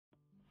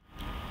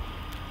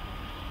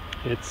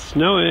It's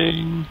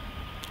snowing.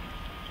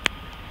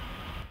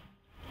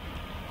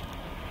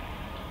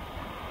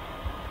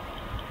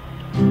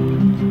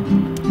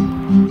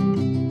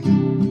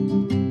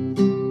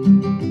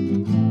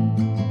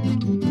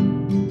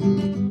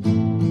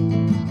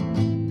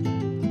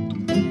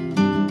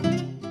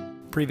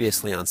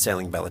 Previously on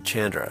Sailing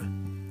Balachandra,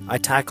 I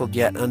tackled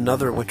yet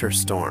another winter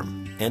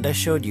storm, and I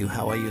showed you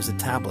how I use a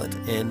tablet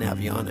and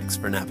avionics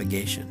for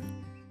navigation.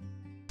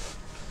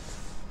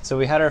 So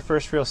we had our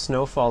first real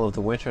snowfall of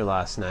the winter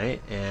last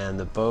night, and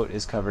the boat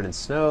is covered in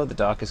snow, the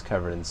dock is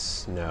covered in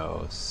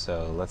snow,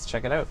 so let's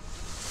check it out.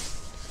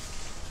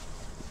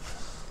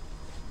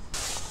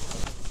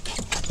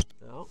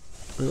 Oh,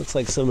 it looks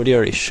like somebody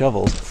already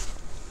shoveled.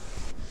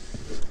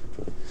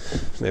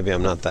 Maybe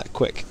I'm not that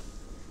quick.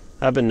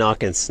 I've been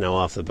knocking snow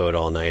off the boat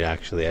all night,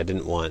 actually. I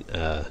didn't want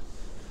a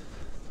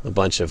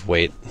bunch of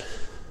weight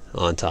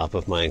on top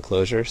of my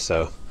enclosure,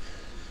 so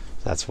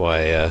that's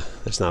why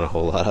there's not a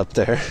whole lot up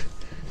there.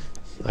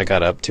 I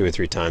got up 2 or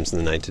 3 times in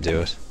the night to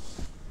do it.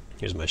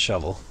 Here's my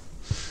shovel.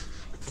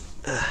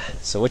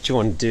 So what you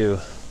want to do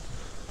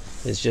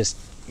is just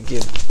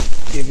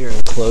give your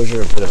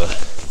enclosure a bit of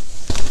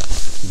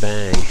a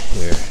bang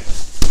here.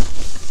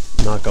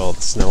 Knock all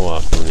the snow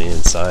off from the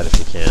inside if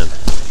you can.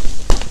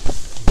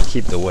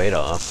 Keep the weight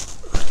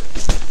off.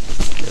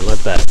 And let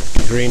that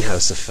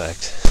greenhouse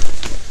effect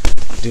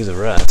do the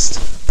rest.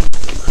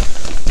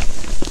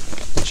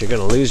 But you're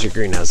going to lose your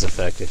greenhouse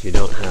effect if you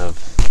don't have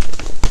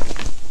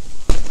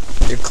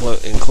your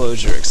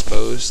enclosure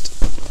exposed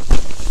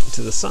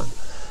to the sun.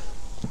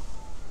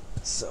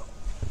 So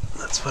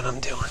that's what I'm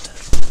doing.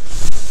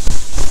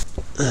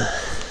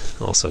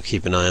 Also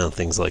keep an eye on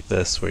things like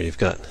this where you've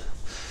got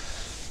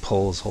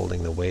poles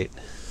holding the weight.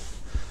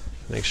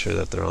 Make sure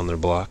that they're on their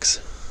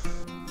blocks.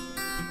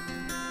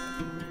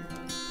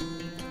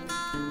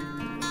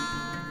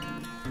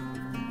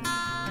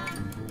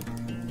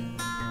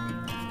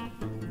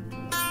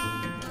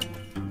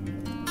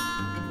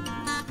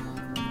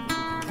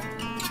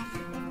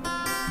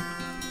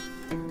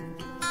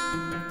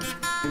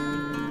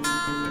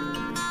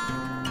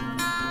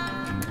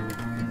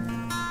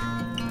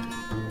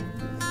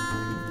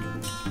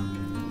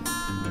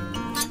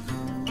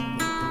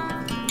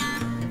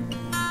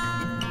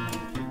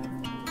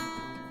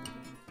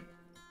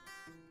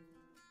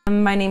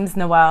 My name's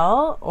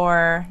Noelle,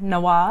 or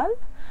Nawal,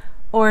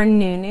 or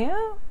Nunu,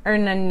 or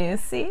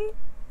Nanusi,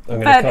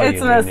 but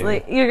it's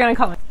mostly, you're gonna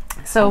call me.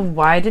 So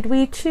why did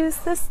we choose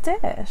this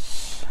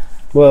dish?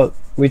 Well,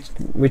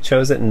 we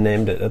chose it and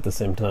named it at the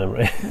same time,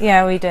 right?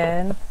 Yeah, we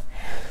did.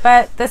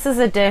 But this is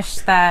a dish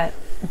that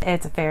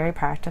it's very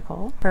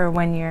practical for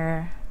when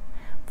you're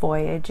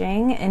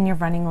voyaging and you're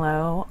running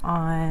low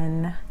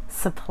on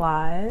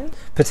supplies.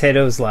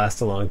 Potatoes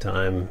last a long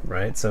time,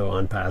 right? So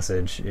on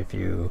passage, if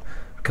you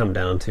come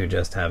down to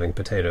just having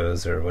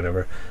potatoes or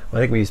whatever, I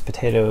think we use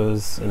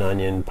potatoes, an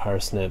onion,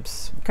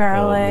 parsnips,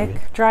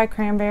 garlic, dry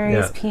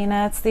cranberries,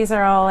 peanuts. These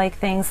are all like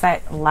things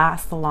that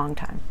last a long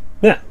time.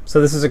 Yeah, so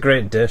this is a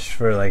great dish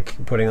for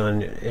like putting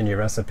on in your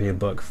recipe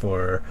book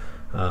for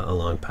a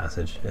long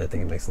passage. I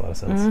think it makes a lot of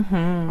sense.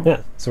 Mm-hmm.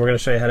 Yeah, so we're going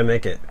to show you how to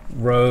make it.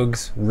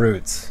 Rogue's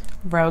Roots.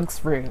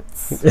 Rogue's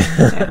Roots.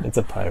 Yeah. It's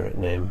a pirate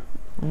name.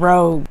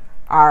 Rogue.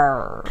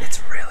 Arr.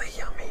 It's really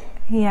yummy.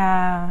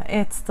 Yeah,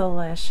 it's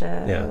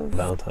delicious. Yeah,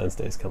 Valentine's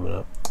Day's coming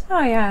up.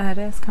 Oh yeah, it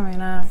is coming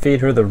up.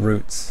 Feed her the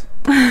roots.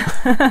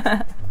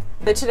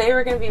 But today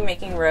we're going to be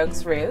making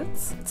Rogue's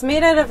Roots. It's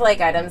made out of like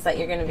items that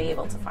you're going to be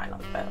able to find on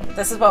the boat.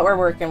 This is what we're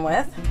working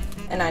with.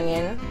 An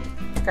onion,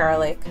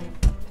 garlic,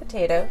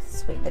 potatoes,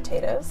 sweet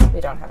potatoes. We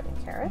don't have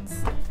any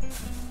carrots.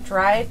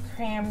 Dried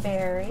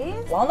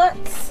cranberries,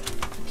 walnuts,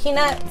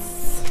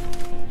 peanuts.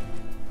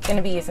 Going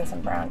to be using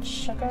some brown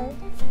sugar,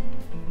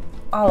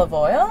 olive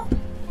oil,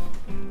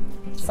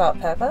 salt,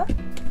 pepper.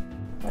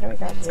 What do we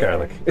got here? It's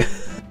garlic.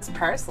 It's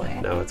parsley.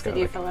 No, it's garlic.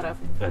 Did you fill it up?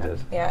 I did.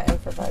 Yeah,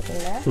 improvising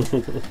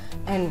there.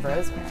 And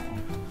rosemary.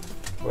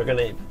 We're going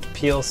to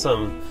peel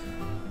some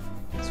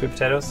sweet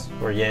potatoes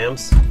or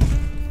yams,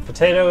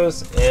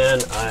 potatoes,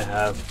 and I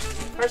have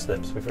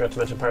parsnips. We forgot to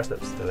mention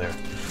parsnips. They're there.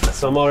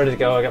 So I'm all ready to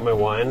go. I got my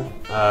wine.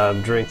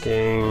 I'm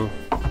drinking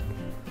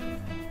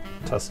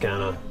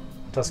Toscana.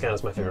 Toscana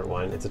is my favorite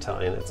wine. It's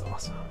Italian. It's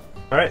awesome.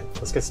 All right,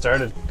 let's get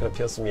started. Gotta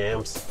peel some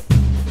yams.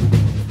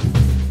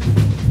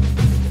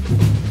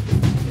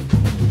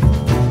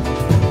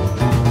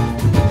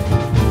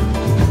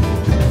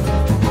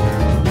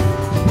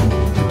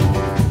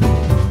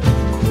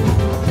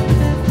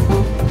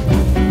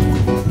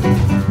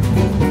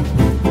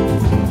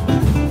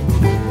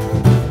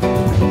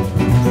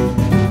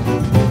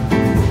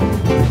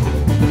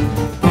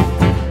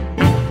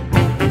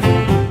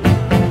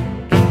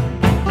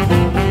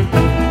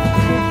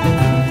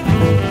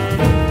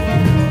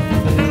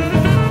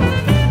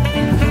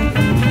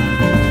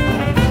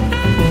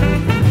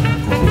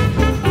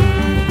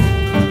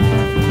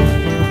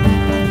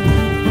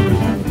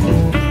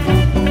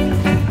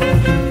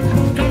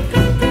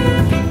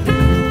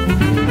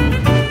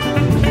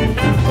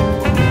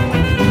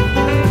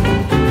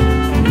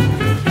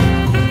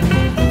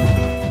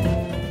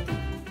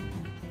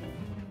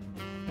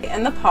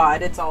 in the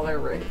pod, it's all our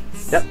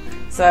roots. Yep.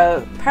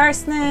 So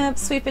parsnip,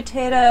 sweet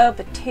potato,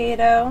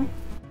 potato.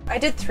 I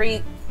did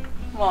 3,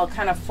 well,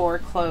 kind of 4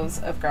 cloves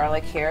of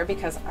garlic here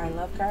because I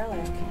love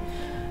garlic.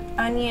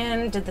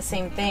 Onion, did the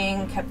same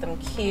thing, kept them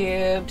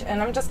cubed,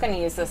 and I'm just going to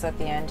use this at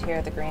the end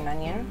here, the green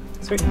onion.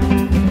 Sweet.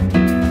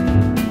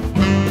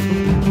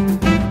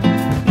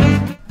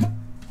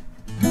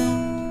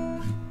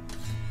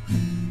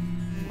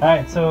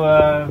 Alright,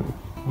 so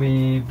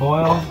we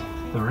boiled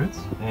the roots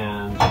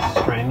and just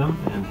strained them,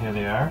 and here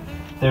they are.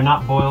 They're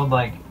not boiled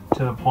like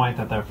to the point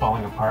that they're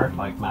falling apart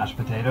like mashed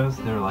potatoes.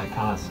 They're like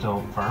kind of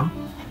still firm.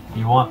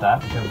 You want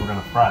that because we're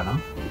going to fry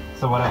them.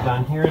 So what I've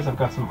done here is I've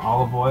got some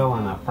olive oil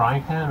in a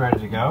frying pan ready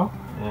to go,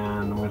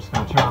 and we're just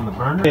going to turn on the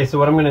burner. Okay, so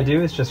what I'm going to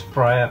do is just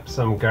fry up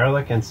some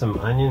garlic and some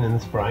onion in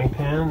this frying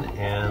pan,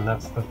 and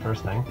that's the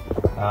first thing.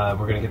 We're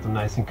going to get them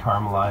nice and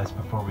caramelized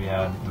before we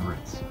add the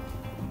roots.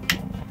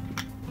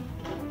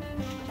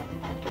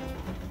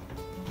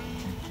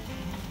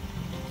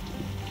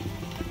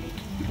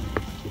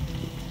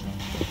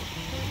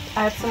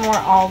 Add some more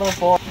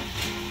olive oil.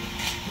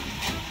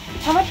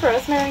 How much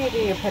rosemary do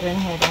you put in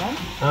here, Dan?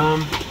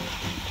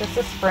 Just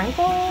a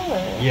sprinkle?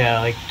 Or? Yeah,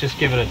 like just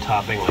give it a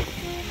topping. Like,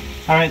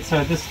 all right. So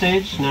at this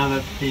stage, now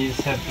that these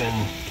have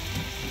been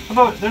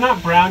they're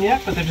not brown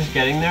yet, but they're just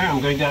getting there.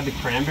 I'm going to add the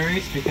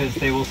cranberries because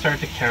they will start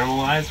to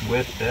caramelize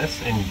with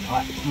this and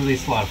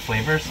release a lot of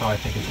flavor. So I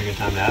think it's a good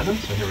time to add them.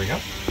 So here we go.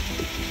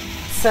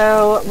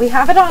 So we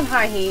have it on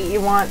high heat.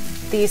 You want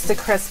these to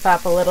crisp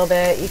up a little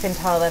bit. You can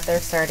tell that they're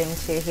starting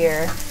to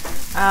here.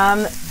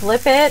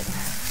 Flip it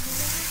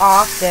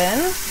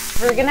often.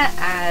 We're gonna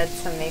add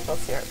some maple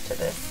syrup to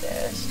this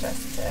dish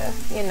just to,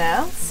 you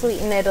know,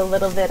 sweeten it a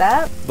little bit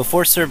up.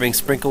 Before serving,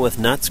 sprinkle with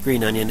nuts,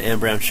 green onion, and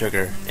brown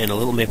sugar, and a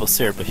little maple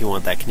syrup if you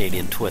want that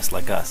Canadian twist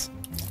like us.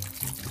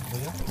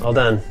 All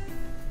done.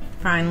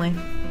 Finally.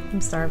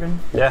 I'm starving.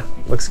 Yeah,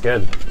 looks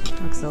good.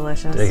 Looks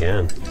delicious. Dig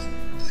in.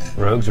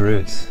 Rogue's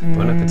roots.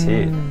 Bon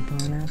appetit.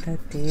 Bon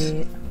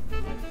appetit.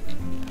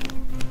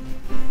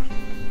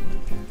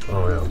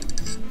 Oh yeah.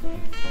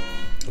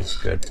 Looks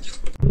good.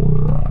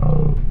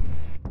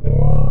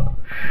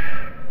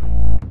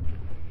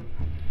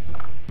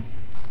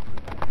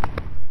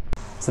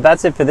 So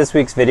that's it for this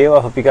week's video. I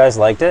hope you guys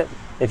liked it.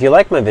 If you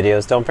like my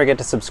videos, don't forget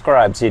to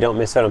subscribe so you don't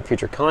miss out on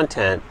future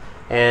content,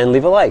 and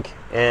leave a like.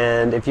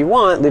 And if you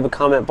want, leave a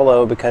comment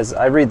below because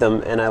I read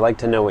them and I like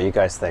to know what you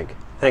guys think.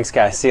 Thanks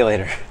guys, see you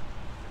later.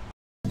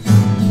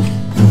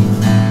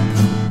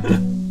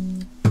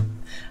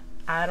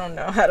 I don't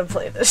know how to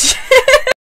play this shit.